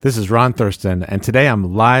This is Ron Thurston, and today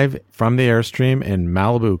I'm live from the Airstream in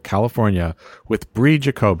Malibu, California, with Bree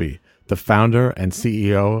Jacoby, the founder and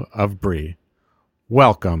CEO of Bree.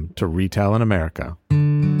 Welcome to Retail in America.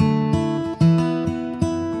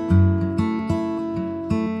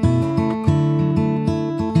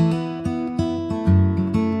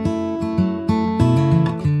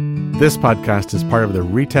 This podcast is part of the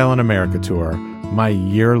Retail in America tour, my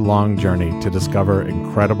year-long journey to discover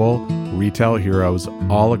incredible retail heroes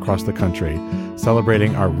all across the country,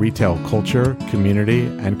 celebrating our retail culture, community,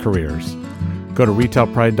 and careers. Go to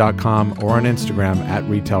retailpride.com or on Instagram at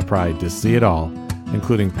retailpride to see it all,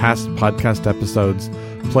 including past podcast episodes,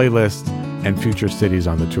 playlists, and future cities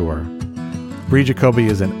on the tour. Bree Jacoby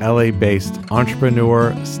is an LA-based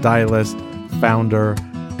entrepreneur, stylist, founder,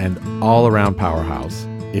 and all-around powerhouse.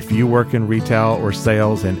 If you work in retail or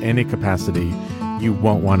sales in any capacity, you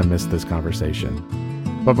won't want to miss this conversation.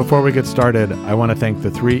 But before we get started, I want to thank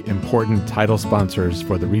the three important title sponsors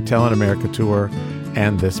for the Retail in America tour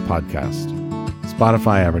and this podcast.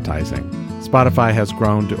 Spotify advertising. Spotify has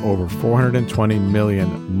grown to over 420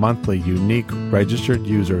 million monthly unique registered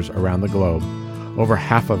users around the globe, over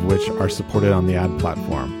half of which are supported on the ad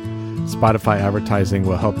platform. Spotify advertising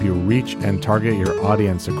will help you reach and target your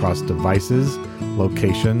audience across devices,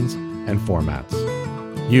 locations, and formats.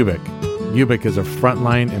 Ubic is a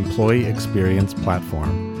frontline employee experience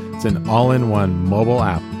platform. It's an all-in-one mobile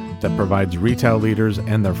app that provides retail leaders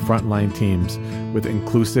and their frontline teams with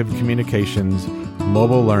inclusive communications,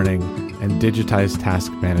 mobile learning, and digitized task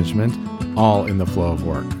management, all in the flow of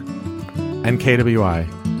work. And KWI.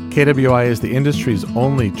 KWI is the industry's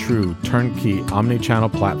only true turnkey omni-channel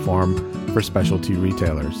platform for specialty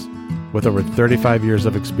retailers. With over 35 years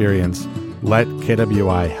of experience, let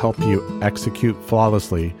KWI help you execute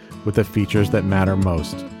flawlessly with the features that matter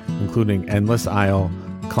most, including endless aisle,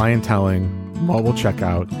 clienteling, mobile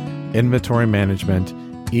checkout, inventory management,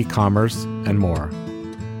 e-commerce, and more.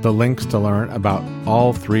 The links to learn about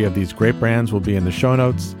all three of these great brands will be in the show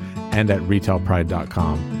notes and at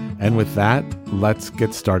retailpride.com. And with that, let's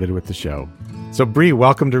get started with the show. So Bree,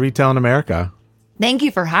 welcome to Retail in America. Thank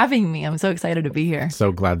you for having me. I'm so excited to be here.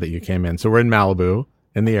 So glad that you came in. So we're in Malibu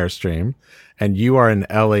in the Airstream, and you are an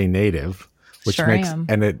LA native, which sure makes, I am.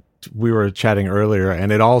 and we were chatting earlier,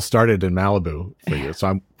 and it all started in Malibu for you.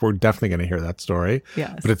 So we're definitely going to hear that story.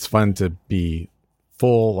 Yes. But it's fun to be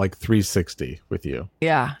full, like 360 with you.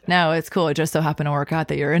 Yeah. No, it's cool. It just so happened to work out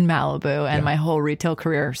that you're in Malibu, and my whole retail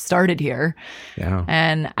career started here. Yeah.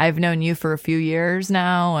 And I've known you for a few years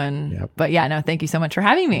now. But yeah, no, thank you so much for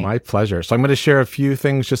having me. My pleasure. So I'm going to share a few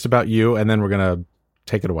things just about you, and then we're going to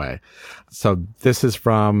take it away. So this is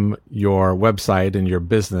from your website and your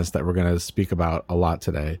business that we're going to speak about a lot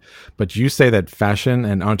today. But you say that fashion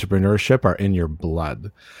and entrepreneurship are in your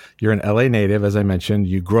blood. You're an LA native, as I mentioned.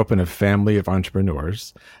 You grew up in a family of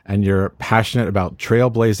entrepreneurs, and you're passionate about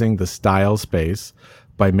trailblazing the style space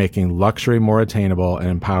by making luxury more attainable and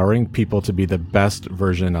empowering people to be the best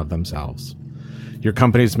version of themselves. Your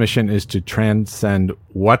company's mission is to transcend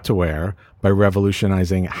what to wear by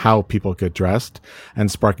revolutionizing how people get dressed and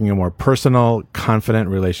sparking a more personal, confident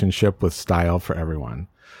relationship with style for everyone.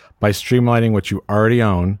 By streamlining what you already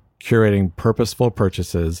own, curating purposeful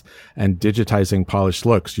purchases, and digitizing polished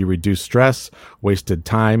looks, you reduce stress, wasted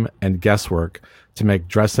time, and guesswork to make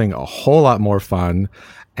dressing a whole lot more fun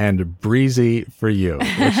and breezy for you,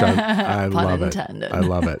 which I love intended. it. I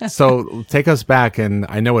love it. So take us back, and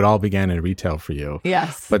I know it all began in retail for you.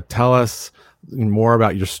 Yes. But tell us more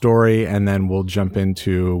about your story, and then we'll jump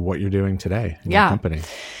into what you're doing today in your company.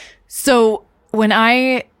 So when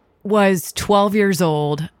I was 12 years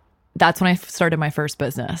old, that's when I started my first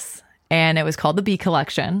business. And it was called the Bee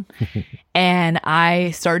Collection. And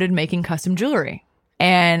I started making custom jewelry.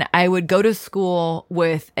 And I would go to school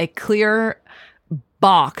with a clear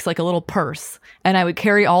box, like a little purse, and I would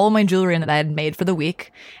carry all of my jewelry in that I had made for the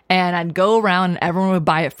week, and I'd go around and everyone would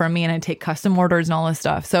buy it from me, and I'd take custom orders and all this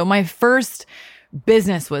stuff. So my first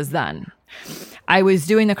business was then. I was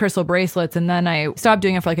doing the crystal bracelets, and then I stopped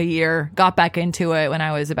doing it for like a year, got back into it when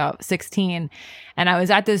I was about 16, and I was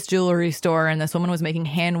at this jewelry store, and this woman was making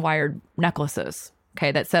hand-wired necklaces,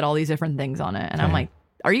 that said all these different things on it. And I'm like,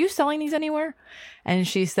 are you selling these anywhere? And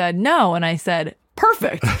she said, no. And I said,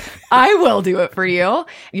 perfect. I will do it for you.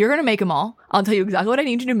 You're going to make them all. I'll tell you exactly what I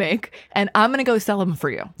need you to make, and I'm going to go sell them for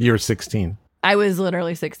you. You were 16. I was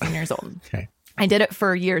literally 16 years old. Okay. I did it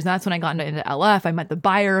for years. And that's when I got into LF. I met the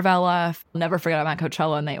buyer of LF. I'll never forget, I'm at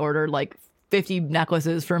Coachella, and they ordered like 50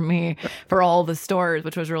 necklaces from me for all the stores,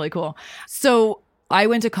 which was really cool. So I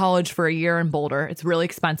went to college for a year in Boulder. It's really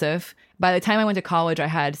expensive. By the time I went to college, I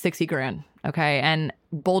had 60 grand. Okay. And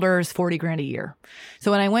Boulder's 40 grand a year. So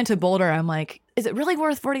when I went to Boulder, I'm like, is it really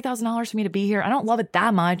worth $40,000 for me to be here? I don't love it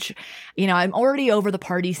that much. I'm already over the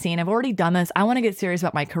party scene. I've already done this. I want to get serious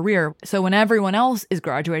about my career. So when everyone else is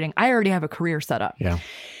graduating, I already have a career set up. Yeah.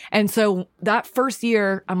 And so that first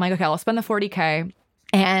year, I'm like, okay, I'll spend the 40K.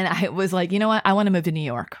 And I was like, you know what? I want to move to New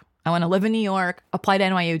York. I want to live in New York, apply to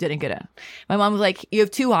NYU, didn't get in. My mom was like, you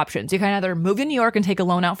have two options. You can either move to New York and take a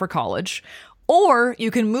loan out for college, or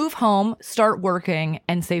you can move home, start working,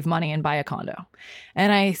 and save money and buy a condo.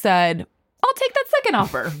 And I said, I'll take that second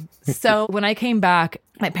offer. So when I came back,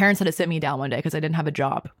 my parents had to sit me down one day because I didn't have a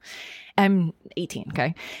job. I'm 18,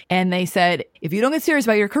 okay? And they said, if you don't get serious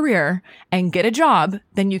about your career and get a job,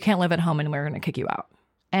 then you can't live at home and we're going to kick you out.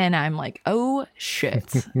 And I'm like, oh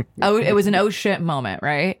shit. It was an oh shit moment,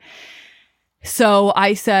 right? So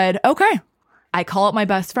I said, okay. I call up my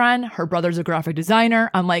best friend. Her brother's a graphic designer.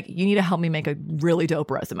 I'm like, you need to help me make a really dope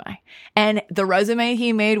resume. And the resume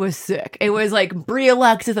he made was sick. It was like Bree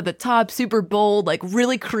Alexis at the top, super bold, like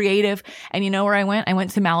really creative. And you know where I went? I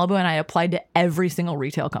went to Malibu and I applied to every single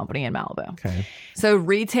retail company in Malibu. Okay. So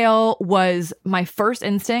retail was my first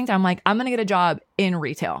instinct. I'm like, I'm going to get a job in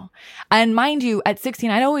retail. And mind you, at 16,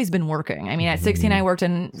 I'd always been working. I mean, at 16, I worked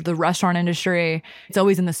in the restaurant industry. It's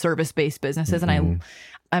always in the service-based businesses. And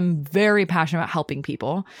I'm very passionate about helping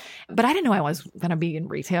people, but I didn't know I was going to be in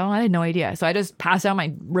retail. I had no idea. So I just passed out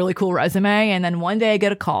my really cool resume. And then one day I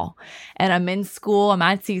get a call and I'm in school. I'm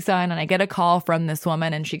at CSUN and I get a call from this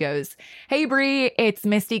woman and she goes, hey, Bree, it's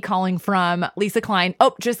Misty calling from Lisa Klein.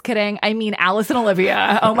 Oh, just kidding. I mean, Alice and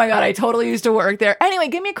Olivia. Oh my God. I totally used to work there. Anyway,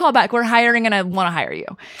 give me a call back. We're hiring and I want to hire you.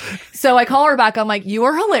 So I call her back. I'm like, you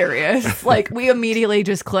are hilarious. Like we immediately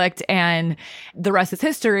just clicked and the rest is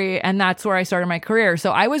history. And that's where I started my career.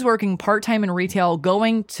 So I was working part-time in retail,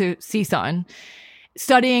 going to CSUN,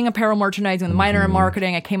 studying apparel merchandising with a minor in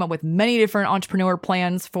marketing. I came up with many different entrepreneur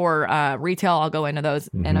plans for retail. I'll go into those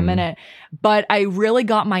in a minute. But I really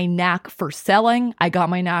got my knack for selling. I got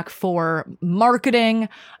my knack for marketing.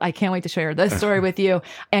 I can't wait to share this story with you,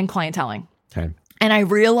 and clienteling. Okay. And I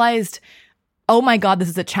realized, oh my God, this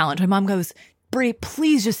is a challenge. My mom goes, Bree,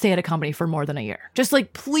 please just stay at a company for more than a year. Just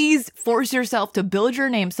like, please force yourself to build your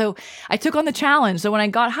name. So I took on the challenge. So when I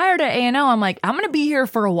got hired at A&O, I'm like, I'm going to be here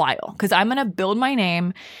for a while because I'm going to build my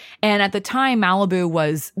name. And at the time,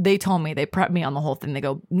 Malibu they told me, they prepped me on the whole thing. They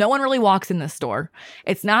go, no one really walks in this store.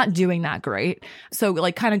 It's not doing that great. So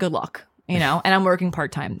like, kind of good luck, and I'm working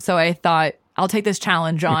part-time. So I thought, I'll take this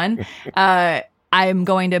challenge on. I'm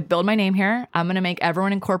going to build my name here. I'm going to make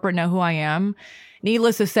everyone in corporate know who I am.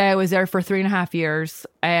 Needless to say, I was there for 3.5 years.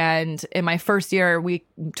 And in my first year, we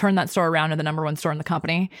turned that store around to the number one store in the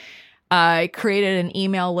company. I created an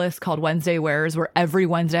email list called Wednesday Wears, where every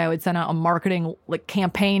Wednesday I would send out a marketing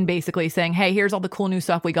campaign, basically saying, hey, here's all the cool new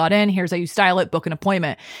stuff we got in. Here's how you style it, book an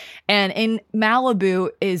appointment. And in Malibu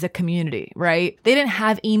is a community, right? They didn't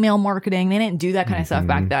have email marketing. They didn't do that kind of stuff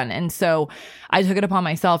back then. And so I took it upon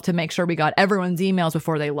myself to make sure we got everyone's emails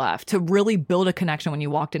before they left, to really build a connection when you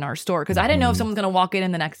walked in our store. Because I didn't know if someone's going to walk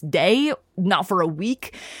in the next day, not for a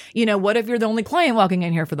week. What if you're the only client walking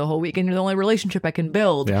in here for the whole week and you're the only relationship I can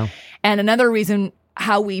build? Yeah. And another reason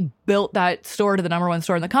how we built that store to the number one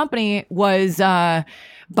store in the company was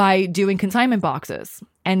by doing consignment boxes.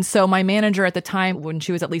 And so my manager at the time, when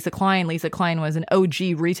she was at Lisa Klein was an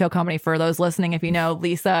OG retail company. For those listening, if you know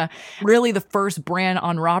Lisa, really the first brand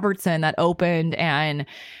on Robertson that opened and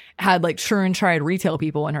had like sure and tried retail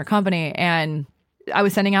people in her company. And I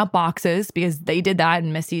was sending out boxes because they did that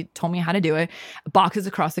and Misty told me how to do it, boxes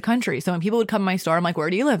across the country. So when people would come to my store, I'm like,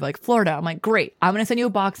 where do you live? Like Florida. I'm like, great. I'm going to send you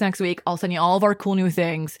a box next week. I'll send you all of our cool new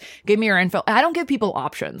things. Give me your info. I don't give people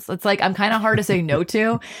options. It's like, I'm kind of hard to say no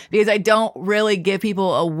to because I don't really give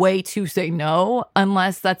people a way to say no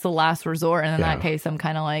unless that's the last resort. And in that case, I'm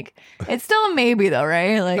kind of like, it's still a maybe though,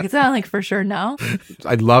 right? Like, it's not like for sure no.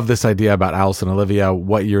 I love this idea about Alice and Olivia,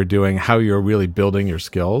 what you're doing, how you're really building your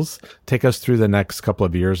skills. Take us through the next couple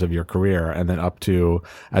of years of your career and then up to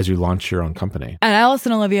as you launch your own company. At Alice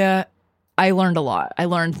and Olivia, I learned a lot. I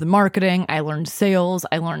learned the marketing, I learned sales,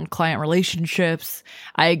 I learned client relationships.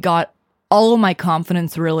 I got all of my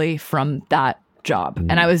confidence really from that job.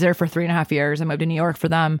 And I was there for 3.5 years. I moved to New York for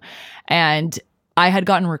them. And I had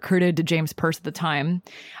gotten recruited to James Perse at the time.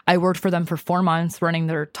 I worked for them for 4 months running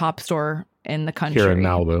their top store in the country. Here in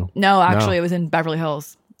Malibu? No, actually, it was in Beverly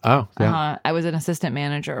Hills. Oh, yeah. I was an assistant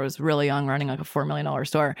manager. I was really young, running like a $4 million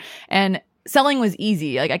store. And selling was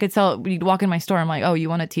easy. Like I could sell, you'd walk in my store, I'm like, oh, you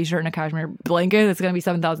want a t-shirt and a cashmere blanket? It's going to be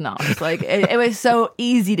 $7,000. Like it was so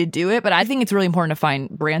easy to do it. But I think it's really important to find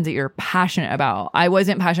brands that you're passionate about. I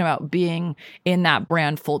wasn't passionate about being in that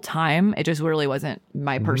brand full time. It just really wasn't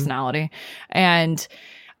my personality. And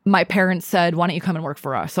my parents said, why don't you come and work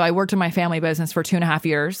for us? So I worked in my family business for 2.5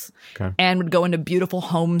 years and would go into beautiful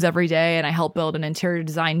homes every day. And I helped build an interior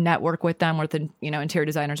design network with them where the interior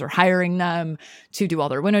designers are hiring them to do all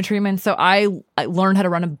their window treatments. So I learned how to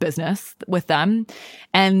run a business with them.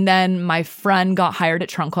 And then my friend got hired at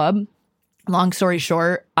Trunk Club. Long story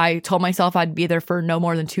short, I told myself I'd be there for no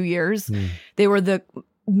more than 2 years. They were the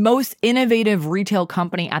most innovative retail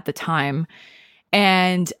company at the time.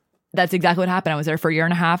 And that's exactly what happened. I was there for 1.5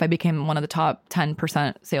 years. I became one of the top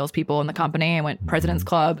 10% salespeople in the company. I went President's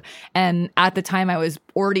Club. And at the time, I was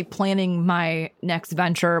already planning my next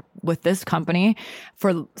venture with this company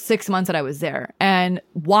for 6 months that I was there. And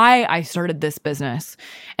why I started this business.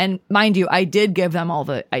 And mind you, I did give them all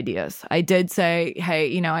the ideas. I did say,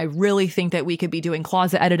 hey, I really think that we could be doing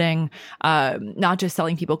closet editing, not just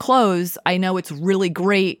selling people clothes. I know it's really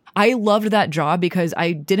great. I loved that job because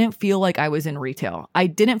I didn't feel like I was in retail. I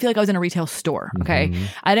didn't feel like I was in a retail store. Okay.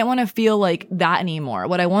 I didn't want to feel like that anymore.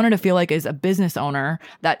 What I wanted to feel like is a business owner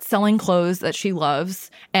that's selling clothes that she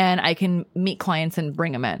loves and I can meet clients and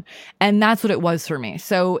bring them in. And that's what it was for me.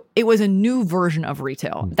 So it was a new version of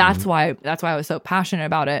retail. That's why I was so passionate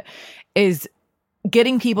about it, is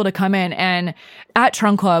getting people to come in. And at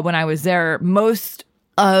Trunk Club, when I was there, most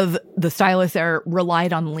of the stylists there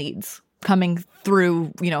relied on leads coming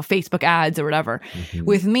through, Facebook ads or whatever.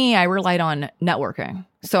 With me, I relied on networking.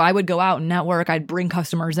 So I would go out and network. I'd bring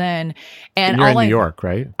customers in. And you're in New York,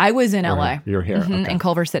 right? I was in LA. You're here. In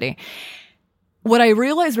Culver City. What I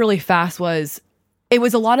realized really fast was it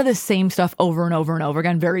was a lot of the same stuff over and over and over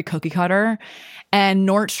again, very cookie cutter. And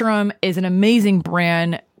Nordstrom is an amazing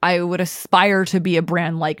brand. I would aspire to be a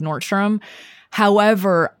brand like Nordstrom.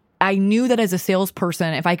 However, I knew that as a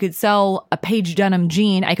salesperson, if I could sell a Paige denim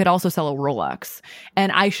jean, I could also sell a Rolex.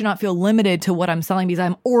 And I should not feel limited to what I'm selling because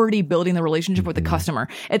I'm already building the relationship with the customer.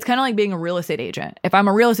 It's kind of like being a real estate agent. If I'm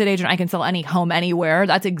a real estate agent, I can sell any home anywhere.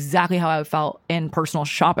 That's exactly how I felt in personal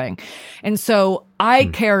shopping. And so I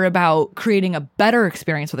care about creating a better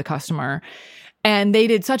experience for the customer. And they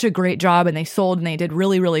did such a great job and they sold and they did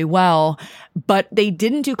really, really well, but they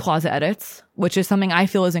didn't do closet edits, which is something I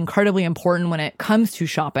feel is incredibly important when it comes to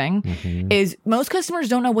shopping, is most customers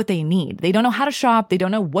don't know what they need. They don't know how to shop. They don't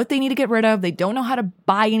know what they need to get rid of. They don't know how to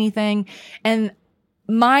buy anything. And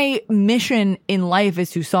my mission in life is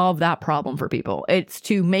to solve that problem for people. It's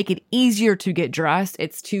to make it easier to get dressed.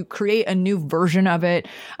 It's to create a new version of it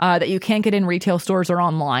that you can't get in retail stores or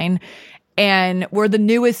online. And we're the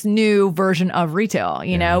newest new version of retail.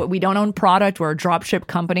 We don't own product. We're a drop ship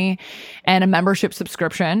company and a membership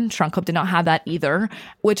subscription. Trunk Club did not have that either,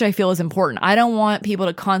 which I feel is important. I don't want people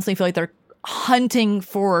to constantly feel like they're hunting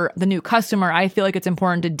for the new customer. I feel like it's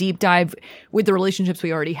important to deep dive with the relationships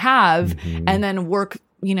we already have and then work,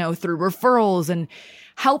 through referrals and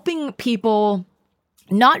helping people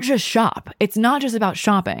not just shop. It's not just about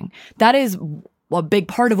shopping. That is a big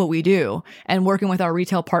part of what we do, and working with our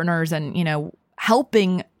retail partners and,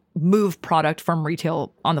 helping move product from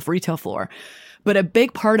retail on the retail floor. But a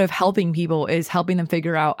big part of helping people is helping them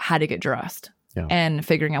figure out how to get dressed and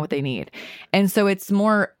figuring out what they need. And so it's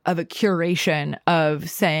more of a curation of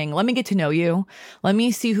saying, let me get to know you. Let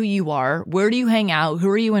me see who you are. Where do you hang out? Who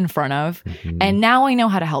are you in front of? And now I know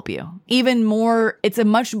how to help you. Even more, it's a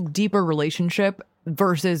much deeper relationship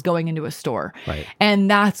versus going into a store. Right. And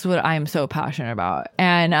that's what I'm so passionate about.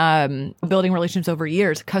 And building relationships over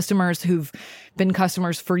years, customers who've been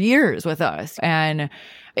customers for years with us. And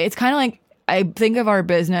it's kind of like, I think of our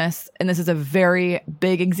business, and this is a very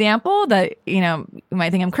big example that, you might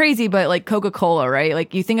think I'm crazy, but like Coca-Cola, right?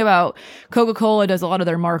 Like you think about Coca-Cola does a lot of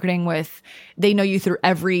their marketing with, they know you through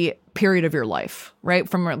every period of your life, right?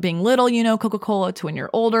 From being little, Coca-Cola, to when you're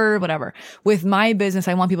older, whatever. With my business,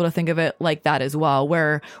 I want people to think of it like that as well,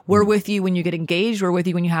 where we're with you when you get engaged, we're with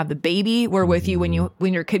you when you have the baby, we're with you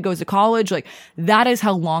when your kid goes to college. Like that is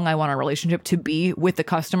how long I want our relationship to be with the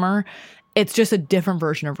customer. It's just a different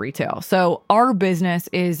version of retail. So our business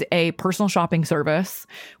is a personal shopping service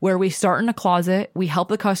where we start in a closet. We help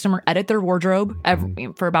the customer edit their wardrobe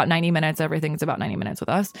for about 90 minutes. Everything's about 90 minutes with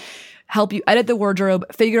us. Help you edit the wardrobe,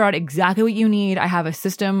 figure out exactly what you need. I have a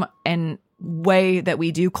system and way that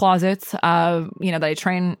we do closets, that I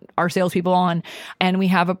train our salespeople on. And we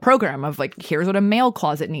have a program of like, here's what a male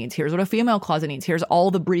closet needs. Here's what a female closet needs. Here's all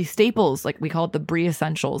the Bree staples. Like we call it the Bree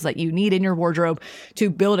essentials that you need in your wardrobe to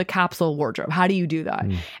build a capsule wardrobe. How do you do that?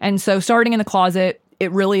 And so starting in the closet,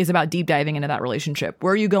 it really is about deep diving into that relationship.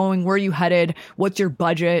 Where are you going? Where are you headed? What's your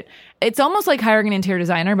budget? It's almost like hiring an interior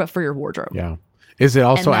designer, but for your wardrobe. Yeah. Is it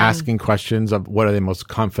also asking questions of what are they most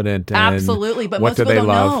confident in? Absolutely. But what most do people they don't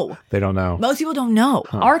love? know. They don't know. Most people don't know.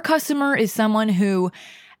 Our customer is someone who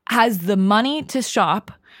has the money to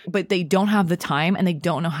shop, but they don't have the time and they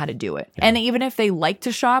don't know how to do it. Yeah. And even if they like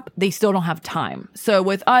to shop, they still don't have time. So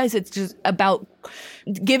with us, it's just about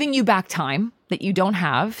giving you back time that you don't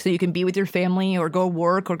have so you can be with your family or go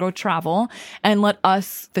work or go travel, and let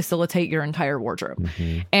us facilitate your entire wardrobe.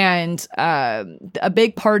 Mm-hmm. And a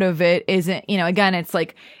big part of it isn't, again, it's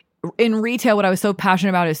like in retail, what I was so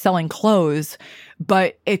passionate about is selling clothes,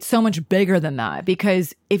 but it's so much bigger than that,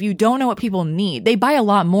 because if you don't know what people need, they buy a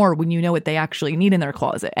lot more when you know what they actually need in their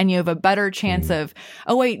closet, and you have a better chance of,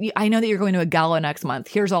 oh wait, I know that you're going to a gala next month.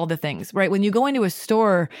 Here's all the things, right? When you go into a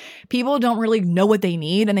store, people don't really know what they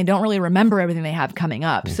need and they don't really remember everything they have coming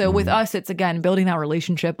up. Mm-hmm. So with us, it's again, building that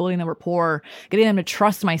relationship, building the rapport, getting them to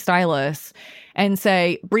trust my stylist and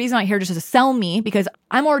say, Bree's not here just to sell me, because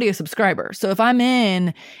I'm already a subscriber. So if I'm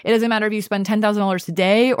in, it doesn't matter if you spend $10,000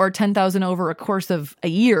 today or $10,000 over a course of a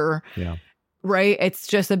year. Yeah. Right? It's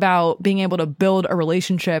just about being able to build a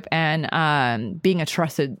relationship and being a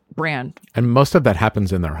trusted brand. And most of that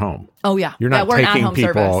happens in their home. Oh yeah. You're not taking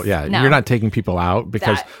people. Yeah. No. You're not taking people out,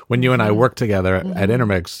 because when you and I worked together at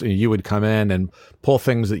Intermix, you would come in and pull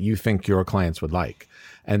things that you think your clients would like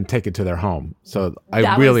and take it to their home. So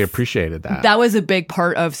I really appreciated that. That was a big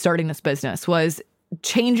part of starting this business, was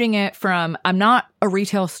changing it from, I'm not a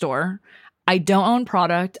retail store. I don't own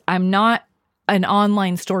product. I'm not an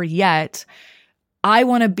online store yet. I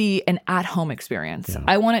want to be an at-home experience. Yeah.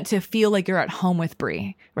 I want it to feel like you're at home with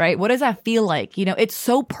Bree, right? What does that feel like? It's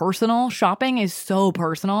so personal. Shopping is so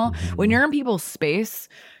personal. Mm-hmm. When you're in people's space,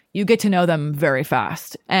 you get to know them very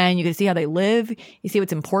fast, and you can see how they live. You see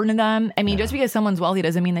what's important to them. I mean, just because someone's wealthy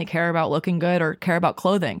doesn't mean they care about looking good or care about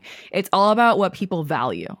clothing. It's all about what people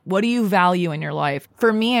value. What do you value in your life?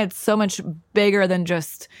 For me, it's so much bigger than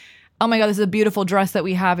just, oh my God, this is a beautiful dress that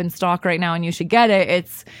we have in stock right now and you should get it.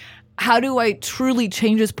 It's, how do I truly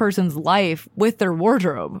change this person's life with their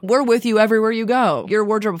wardrobe? We're with you everywhere you go. Your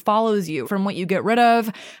wardrobe follows you from what you get rid of.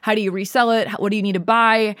 How do you resell it? What do you need to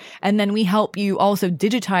buy? And then we help you also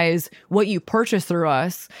digitize what you purchase through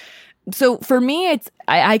us. So for me,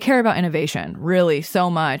 I care about innovation really so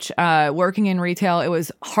much. Working in retail, it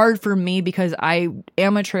was hard for me because I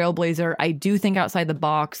am a trailblazer. I do think outside the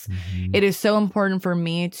box. Mm-hmm. It is so important for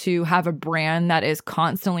me to have a brand that is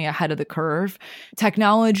constantly ahead of the curve.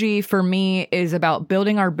 Technology for me is about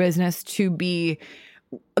building our business to be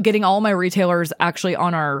getting all my retailers actually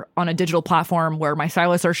on a digital platform where my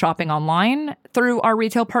stylists are shopping online through our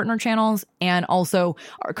retail partner channels, and also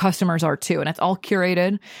our customers are too. And it's all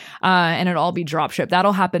curated, and it'll all be drop shipped.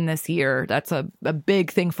 That'll happen this year. That's a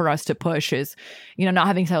big thing for us to push, is, not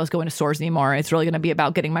having stylists go into stores anymore. It's really going to be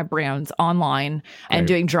about getting my brands online and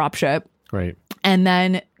doing drop ship. Right. And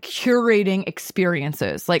then curating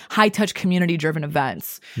experiences, like high-touch community-driven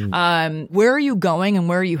events. Where are you going and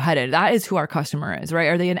where are you headed? That is who our customer is, right?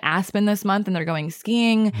 Are they in Aspen this month and they're going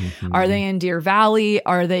skiing? Mm-hmm. Are they in Deer Valley?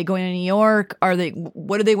 Are they going to New York?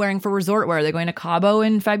 What are they wearing for resort wear? Are they going to Cabo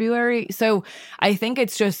in February? So I think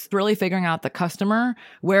it's just really figuring out the customer,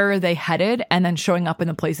 where are they headed, and then showing up in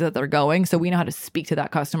the places that they're going, so we know how to speak to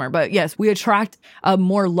that customer. But yes, we attract a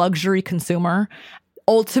more luxury consumer.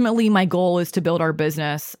 Ultimately, my goal is to build our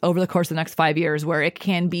business over the course of the next 5 years where it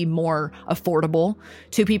can be more affordable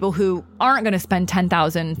to people who aren't going to spend $10,000,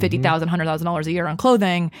 $50,000, $100,000 a year on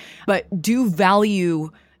clothing, but do value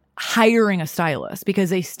hiring a stylist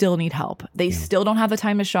because they still need help. They still don't have the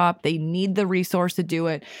time to shop. They need the resource to do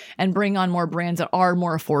it, and bring on more brands that are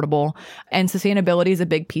more affordable. And sustainability is a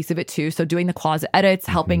big piece of it too. So doing the closet edits,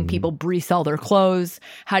 helping people resell their clothes.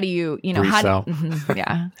 How do you, yeah.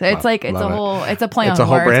 So it's like, it's a play on words. It's a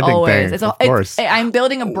whole branding thing. Of course. I'm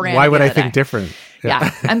building a brand. Why would I think different?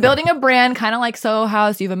 Yeah. I'm building a brand kind of like Soho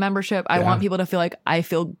House. You have a membership. I want people to feel like I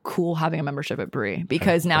feel cool having a membership at Bree,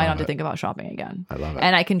 because now I don't have to think about shopping again. I love it.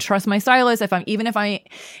 And I can trust my stylist.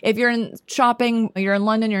 If you're in shopping, you're in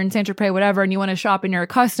London, you're in Saint-Tropez, whatever, and you want to shop and you're a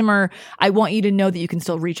customer, I want you to know that you can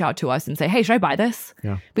still reach out to us and say, hey, should I buy this?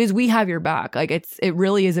 Yeah. Because we have your back. Like it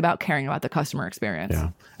really is about caring about the customer experience.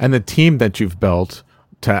 Yeah. And the team that you've built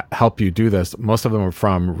to help you do this, most of them are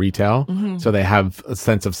from retail. Mm-hmm. So they have a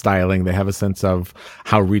sense of styling. They have a sense of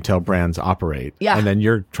how retail brands operate. Yeah. And then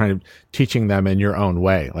you're teaching them in your own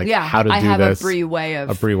way, like how to do this. I have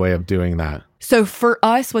a Bree way of doing that. So for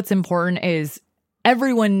us, what's important is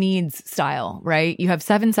everyone needs style, right? You have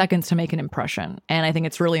 7 seconds to make an impression. And I think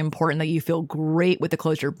it's really important that you feel great with the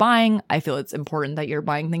clothes you're buying. I feel it's important that you're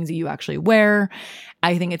buying things that you actually wear.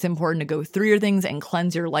 I think it's important to go through your things and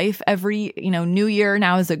cleanse your life every, new year.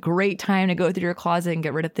 Now is a great time to go through your closet and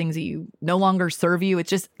get rid of things that you no longer serve you. It's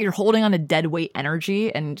just, you're holding on to dead weight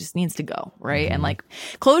energy and it just needs to go, right? And like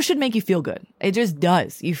clothes should make you feel good. It just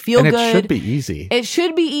does. You feel good. It should be easy. It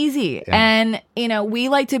should be easy. Yeah. And, we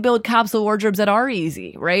like to build capsule wardrobes that are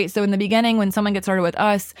easy, right? So in the beginning, when someone gets started with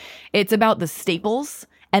us, it's about the staples.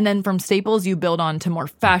 And then from staples, you build on to more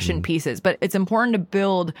fashion pieces. But it's important to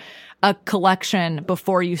build a collection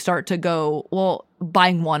before you start to go,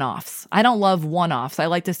 buying one-offs. I don't love one-offs. I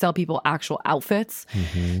like to sell people actual outfits.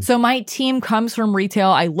 So my team comes from retail.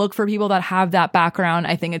 I look for people that have that background.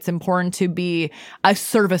 I think it's important to be a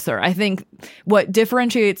servicer. I think what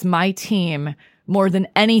differentiates my team more than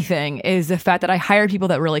anything is the fact that I hire people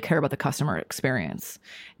that really care about the customer experience,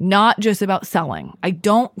 not just about selling. I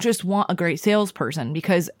don't just want a great salesperson,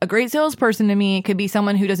 because a great salesperson to me could be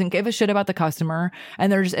someone who doesn't give a shit about the customer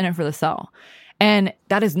and they're just in it for the sell. And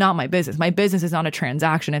that is not my business. My business is not a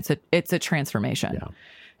transaction. It's a transformation. Yeah.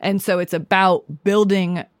 And so it's about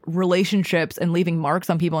building relationships and leaving marks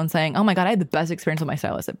on people and saying, oh my God, I had the best experience with my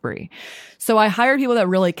stylist at Bree. So I hire people that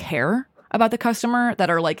really care about the customer, that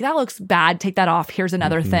are like, that looks bad, take that off, here's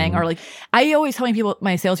another thing. Or like, I always tell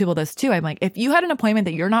my salespeople this too. I'm like, if you had an appointment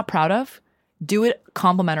that you're not proud of, do it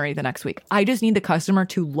complimentary the next week. I just need the customer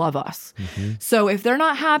to love us. So if they're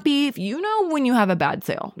not happy, if when you have a bad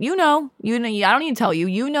sale, I don't need to tell you,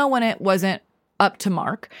 when it wasn't up to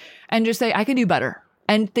mark, and just say, I can do better.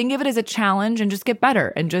 And think of it as a challenge and just get better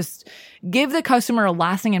and just give the customer a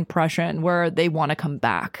lasting impression where they want to come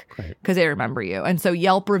back because they remember you. And so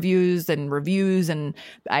Yelp reviews, and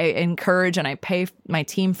I encourage and I pay my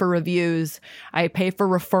team for reviews. I pay for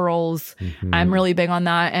referrals. I'm really big on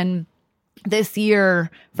that. And this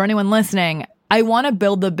year, for anyone listening, I want to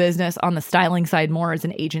build the business on the styling side more as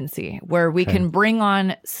an agency where we can bring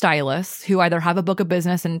on stylists who either have a book of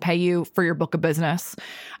business and pay you for your book of business.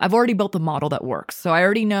 I've already built the model that works. So I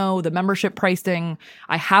already know the membership pricing.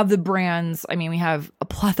 I have the brands. I mean, we have a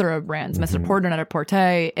plethora of brands, Mr. Porter,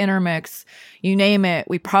 Net-a-Porter, Intermix, you name it.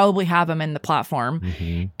 We probably have them in the platform.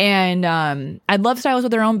 And I'd love stylists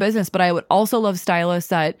with their own business, but I would also love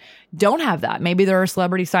stylists that don't have that. Maybe they're a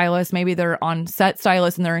celebrity stylist. Maybe they're on set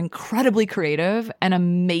stylists and they're incredibly creative and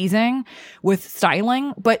amazing with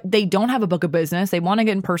styling, but they don't have a book of business. They want to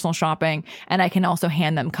get in personal shopping, and I can also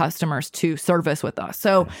hand them customers to service with us.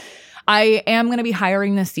 So I am going to be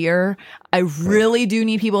hiring this year. I really do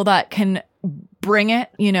need people that can bring it,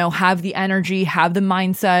 have the energy, have the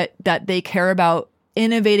mindset that they care about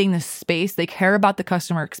innovating the space. They care about the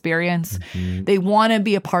customer experience. They want to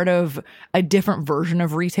be a part of a different version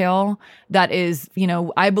of retail that is,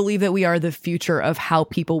 I believe that we are the future of how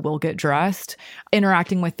people will get dressed,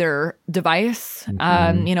 interacting with their device,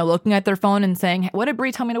 looking at their phone and saying, what did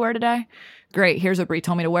Bree tell me to wear today? Great. Here's what Bree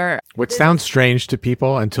told me to wear. Which sounds strange to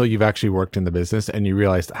people until you've actually worked in the business and you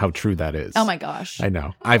realize how true that is. Oh my gosh. I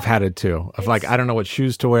know. I've had it too. Of like, I don't know what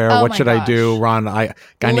shoes to wear. What should I do? Ron, I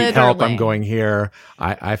need help. I'm going here.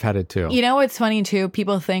 I've had it too. It's funny too.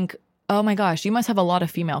 People think, oh my gosh, you must have a lot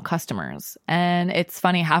of female customers. And it's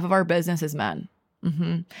funny. Half of our business is men.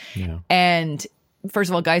 Yeah. And first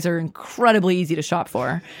of all, guys are incredibly easy to shop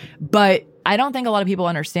for, but I don't think a lot of people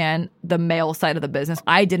understand the male side of the business.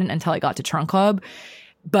 I didn't until I got to Trunk Club,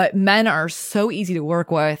 but men are so easy to work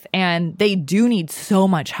with and they do need so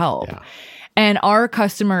much help. Yeah. And our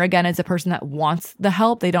customer, again, is a person that wants the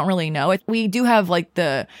help. They don't really know it. We do have like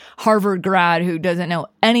the Harvard grad who doesn't know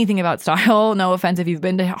anything about style. No offense if you've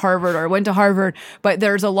been to Harvard or went to Harvard, but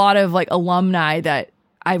there's a lot of like alumni that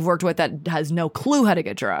I've worked with that has no clue how to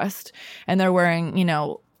get dressed. And they're wearing,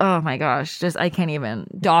 oh my gosh, I can't even,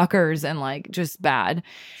 Dockers and like just bad.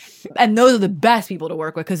 And those are the best people to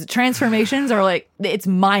work with because transformations are like, it's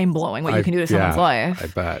mind blowing what you can do to someone's life. I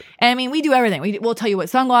bet. And I mean, we do everything. We'll tell you what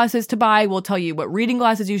sunglasses to buy. We'll tell you what reading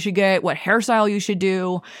glasses you should get, what hairstyle you should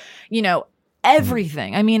do,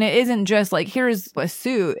 everything. I mean, it isn't just like, here's a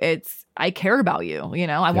suit. It's, I care about you.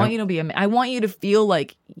 I want you to be, I want you to feel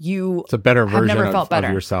like it's a better version of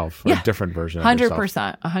yourself, or a different version of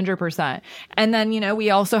yourself. 100%. And then, we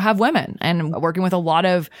also have women and working with a lot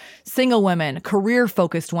of single women, career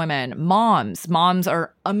focused women, moms. Moms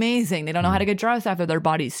are amazing. They don't know how to get dressed after their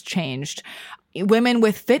body's changed. Women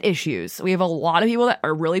with fit issues. We have a lot of people that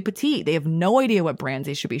are really petite. They have no idea what brands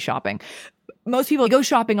they should be shopping. Most people go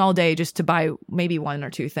shopping all day just to buy maybe one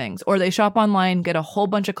or two things, or they shop online, get a whole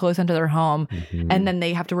bunch of clothes into their home, and then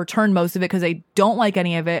they have to return most of it because they don't like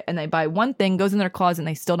any of it, and they buy one thing, goes in their closet, and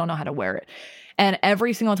they still don't know how to wear it. And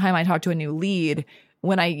every single time I talk to a new lead,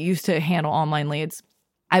 when I used to handle online leads,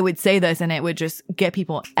 I would say this and it would just get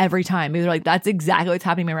people every time. They're like, that's exactly what's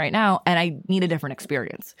happening to me right now. And I need a different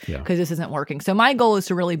experience because this isn't working. So my goal is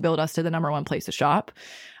to really build us to the number one place to shop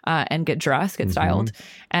and get dressed, get styled.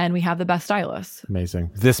 And we have the best stylists. Amazing.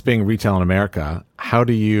 This being retail in America, how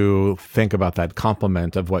do you think about that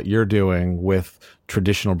complement of what you're doing with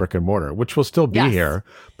traditional brick and mortar, which will still be here,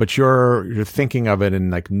 but you're thinking of it in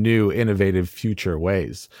like new, innovative, future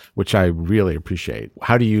ways, which I really appreciate.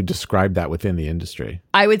 How do you describe that within the industry?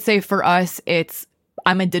 I would say for us,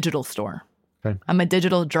 I'm a digital store. Okay. I'm a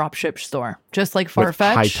digital dropship store, just like Farfetch. With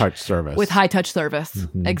high-touch service. With high-touch service.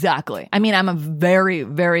 Exactly. I mean, I'm a very,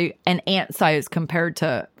 very, an ant size compared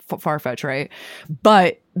to Farfetch, right?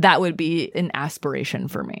 But that would be an aspiration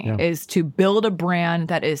for me, is to build a brand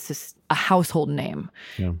that is just a household name.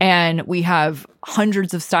 And we have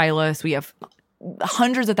hundreds of stylists. We have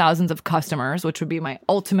hundreds of thousands of customers, which would be my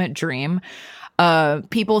ultimate dream.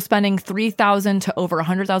 People spending $3,000 to over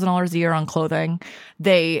 $100,000 a year on clothing.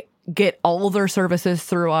 They get all their services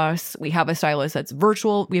through us. We have a stylist that's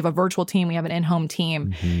virtual. We have a virtual team. We have an in-home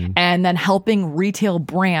team. And then helping retail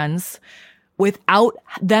brands without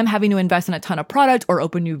them having to invest in a ton of product or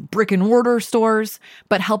open new brick and mortar stores,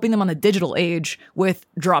 but helping them on the digital age with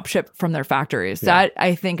dropship from their factories. That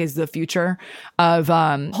I think is the future of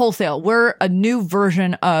wholesale. We're a new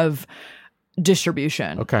version of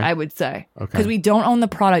distribution, I would say, because we don't own the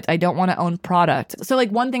product. I don't want to own product. So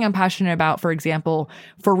like one thing I'm passionate about, for example,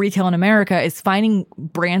 for retail in America is finding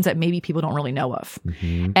brands that maybe people don't really know of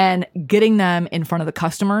and getting them in front of the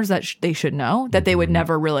customers that they should know that they would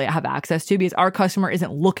never really have access to, because our customer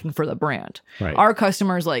isn't looking for the brand. Our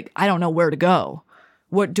customer is like, I don't know where to go.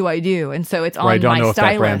 What do I do? And so it's on my stylist. I don't know if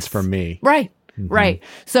that brand's for me. Right.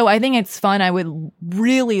 So I think it's fun. I would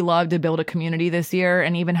really love to build a community this year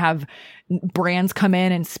and even have brands come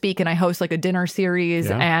in and speak. And I host like a dinner series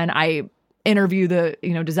and I interview the,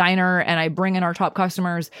 designer, and I bring in our top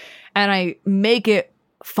customers and I make it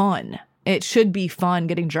fun. It should be fun.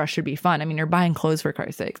 Getting dressed should be fun. I mean, you're buying clothes for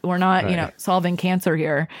Christ's sake. We're not, solving cancer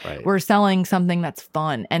here. We're selling something that's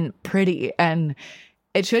fun and pretty, and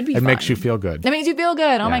it should be fun. It makes you feel good. It makes you feel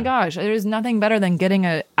good. Oh my gosh. There's nothing better than getting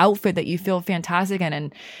an outfit that you feel fantastic in.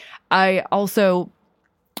 And I also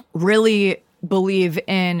really believe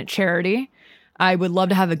in charity. I would love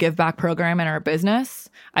to have a give back program in our business.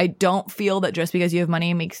 I don't feel that just because you have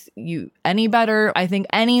money makes you any better. I think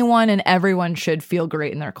anyone and everyone should feel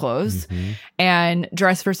great in their clothes. And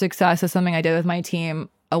Dress for Success is something I did with my team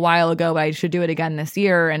a while ago, but I should do it again this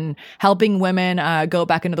year, and helping women go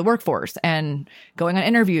back into the workforce and going on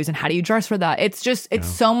interviews and how do you dress for that? It's just, it's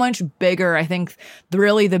so much bigger. I think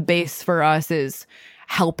really the base for us is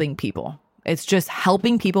helping people. It's just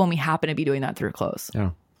helping people, and we happen to be doing that through clothes.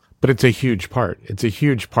 But it's a huge part. It's a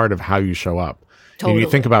huge part of how you show up. If you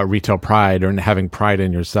think about retail pride or having pride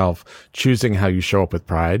in yourself, choosing how you show up with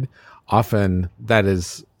pride, often that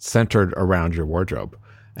is centered around your wardrobe.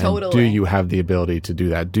 And do you have the ability to do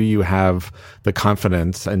that? Do you have the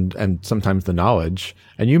confidence and sometimes the knowledge?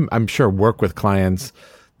 And you, I'm sure, work with clients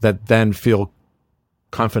that then feel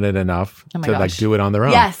confident enough to like do it on their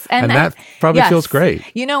own. Yes. And that probably feels great.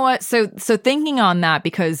 You know what? So thinking on that,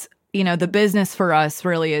 because the business for us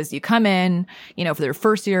really is you come in, for their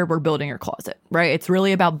first year, we're building your closet, right? It's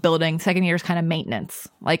really about building. Second year is kind of maintenance.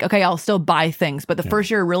 Like, okay, I'll still buy things, but the first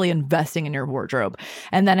year, really investing in your wardrobe.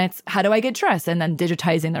 And then it's, how do I get dressed? And then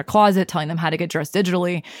digitizing their closet, telling them how to get dressed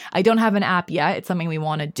digitally. I don't have an app yet. It's something we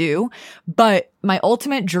want to do. But my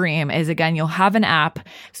ultimate dream is, again, you'll have an app.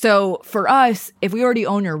 So for us, if we already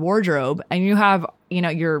own your wardrobe and you have,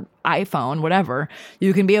 your iPhone, whatever,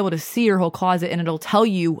 you can be able to see your whole closet and it'll tell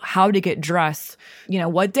you how to get dressed.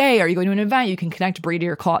 What day are you going to an event? You can connect Bree to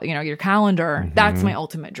your your calendar. That's my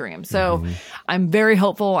ultimate dream. So I'm very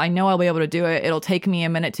hopeful. I know I'll be able to do it. It'll take me a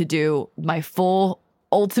minute to do my full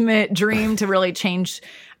ultimate dream to really change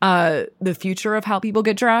the future of how people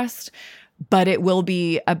get dressed. But it will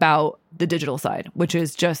be about the digital side, which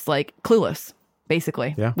is just like Clueless.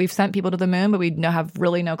 Basically, we've sent people to the moon, but we have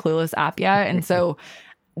really no Clueless app yet. And so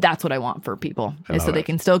that's what I want for people, is so they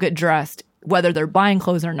can still get dressed, whether they're buying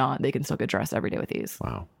clothes or not, they can still get dressed every day with ease.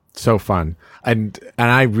 Wow. So fun. And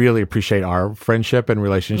I really appreciate our friendship and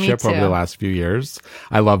relationship over the last few years.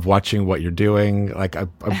 I love watching what you're doing. Like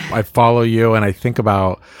I follow you and I think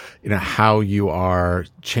about, how you are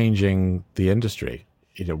changing the industry.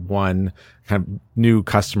 One kind of new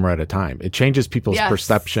customer at a time. It changes people's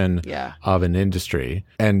perception of an industry,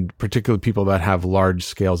 and particularly people that have large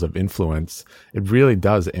scales of influence. It really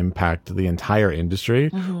does impact the entire industry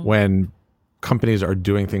when companies are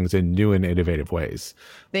doing things in new and innovative ways.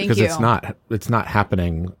 Thank because you. It's not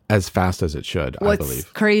happening as fast as it should, I believe. What's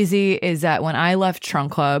crazy is that when I left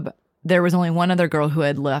Trunk Club, there was only one other girl who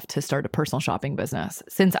had left to start a personal shopping business.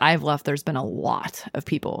 Since I've left, there's been a lot of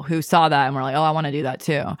people who saw that and were like, oh, I want to do that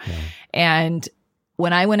too. Yeah. And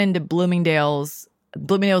when I went into Bloomingdale's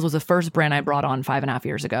was the first brand I brought on 5.5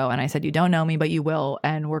 years ago. And I said, you don't know me, but you will.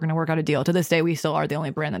 And we're going to work out a deal. To this day, we still are the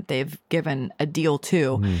only brand that they've given a deal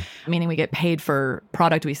to, meaning we get paid for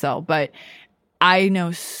product we sell. But I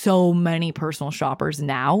know so many personal shoppers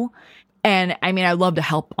now. And I mean, I'd love to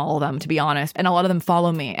help all of them, to be honest. And a lot of them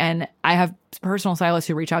follow me. And I have personal stylists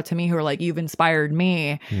who reach out to me who are like, you've inspired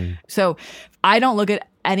me. So I don't look at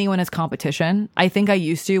anyone as competition. I think I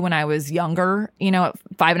used to when I was younger,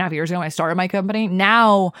 5.5 years ago when I started my company.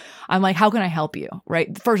 Now I'm like, how can I help you?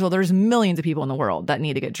 Right. First of all, there's millions of people in the world that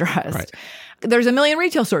need to get dressed. Right. There's a million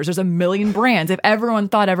retail stores. There's a million brands. If everyone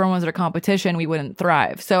thought everyone was at a competition, we wouldn't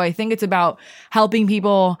thrive. So I think it's about helping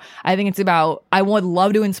people. I think it's about, I would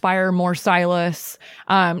love to inspire more stylists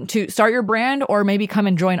to start your brand, or maybe come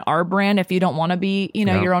and join our brand if you don't want to be,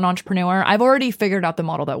 your own entrepreneur. I've already figured out the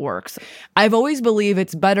model that works. I've always believed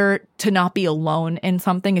it's better to not be alone in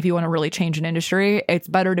something. If you want to really change an industry, it's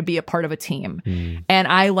better to be a part of a team. And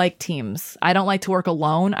I like teams. I don't like to work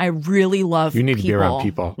alone. I really love people. You need to be around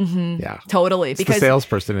people. Yeah. Totally. It's because the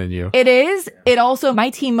salesperson in you. It is. It also, my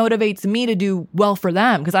team motivates me to do well for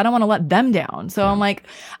them because I don't want to let them down. So I'm like,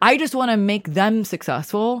 I just want to make them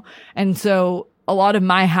successful. And so a lot of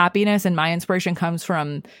my happiness and my inspiration comes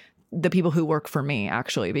from the people who work for me,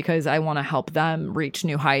 actually, because I want to help them reach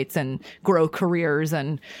new heights and grow careers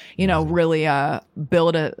and, really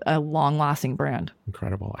build a long-lasting brand.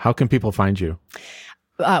 Incredible. How can people find you?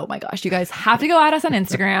 Oh my gosh, you guys have to go at us on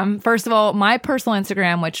Instagram. First of all, my personal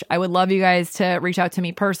Instagram, which I would love you guys to reach out to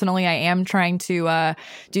me personally. I am trying to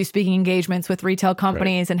do speaking engagements with retail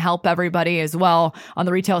companies and help everybody as well on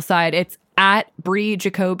the retail side. It's at Bree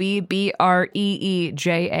Jacoby, BreeJacoby.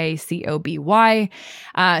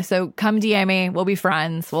 So come DM me. We'll be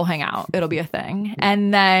friends. We'll hang out. It'll be a thing.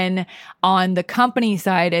 And then on the company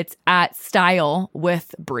side, it's at Style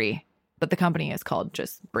with Bree. But the company is called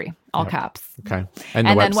just Bree, all caps. Okay. And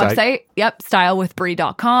then website,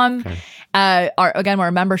 stylewithbree.com. Okay. We're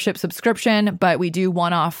a membership subscription, but we do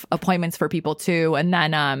one-off appointments for people too. And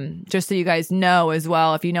then just so you guys know as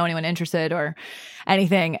well, if you know anyone interested or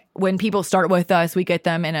anything, when people start with us, we get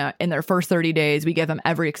them in their first 30 days, we give them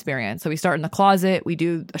every experience. So we start in the closet, we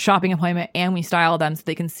do a shopping appointment, and we style them so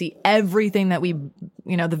they can see everything that we,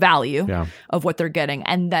 the value of what they're getting.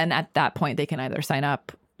 And then at that point, they can either sign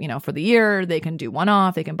up for the year, they can do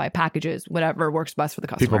one-off, they can buy packages, whatever works best for the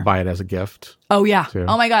customer. People buy it as a gift. Oh, yeah. Too.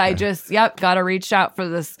 Oh, my God. I just, got to reach out for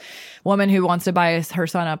this woman who wants to buy her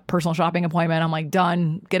son a personal shopping appointment. I'm like,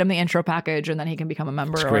 done. Get him the intro package, and then he can become a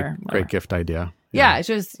member. It's great gift idea. Yeah, it's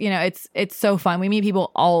just, it's so fun. We meet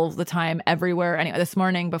people all the time, everywhere. Anyway, this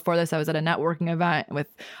morning before this, I was at a networking event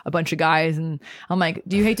with a bunch of guys, and I'm like,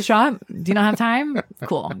 do you hate to shop? Do you not have time?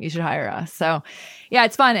 Cool. You should hire us. So yeah,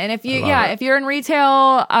 it's fun. And if you're in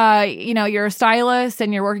retail, you're a stylist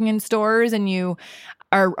and you're working in stores and you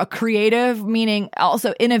are a creative, meaning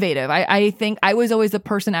also innovative. I think I was always the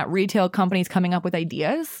person at retail companies coming up with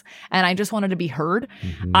ideas, and I just wanted to be heard.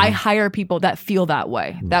 I hire people that feel that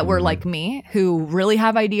way, that were like me, who really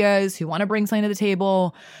have ideas, who want to bring something to the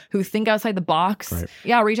table, who think outside the box. Right.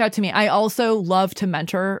 Yeah, reach out to me. I also love to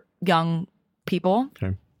mentor young people.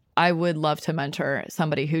 Okay. I would love to mentor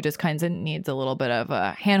somebody who just kind of needs a little bit of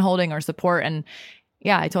hand-holding or support. And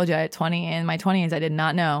yeah, I told you in my 20s, I did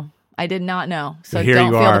not know. So here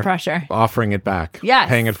don't you feel the pressure. Offering it back. Yes.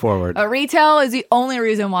 Paying it forward. Retail is the only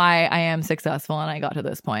reason why I am successful and I got to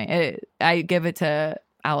this point. I give it to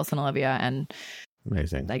Alice and Olivia, and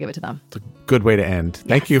amazing. I give it to them. It's a good way to end.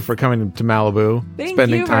 Thank you for coming to Malibu,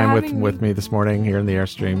 spending time with me this morning here in the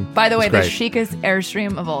Airstream. By the way, the chicest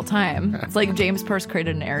Airstream of all time. It's like James Purse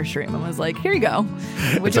created an Airstream and was like, here you go.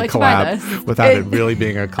 Would you like to buy this? Without it really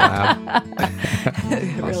being a collab.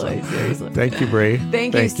 Really, seriously. Thank you, Bree.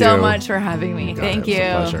 Thank you so much for having me. Thank you.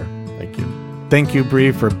 It's a pleasure. Thank you. Thank you,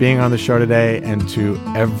 Bree, for being on the show today, and to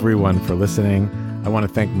everyone for listening. I want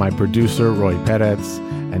to thank my producer, Roy Perez,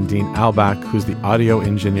 and Dean Albach, who's the audio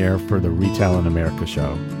engineer for the Retail in America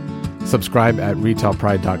show. Subscribe at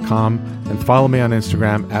retailpride.com and follow me on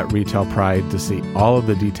Instagram at retailpride to see all of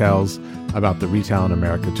the details about the Retail in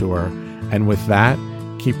America tour. And with that,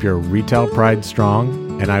 keep your retail pride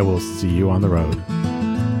strong, and I will see you on the road.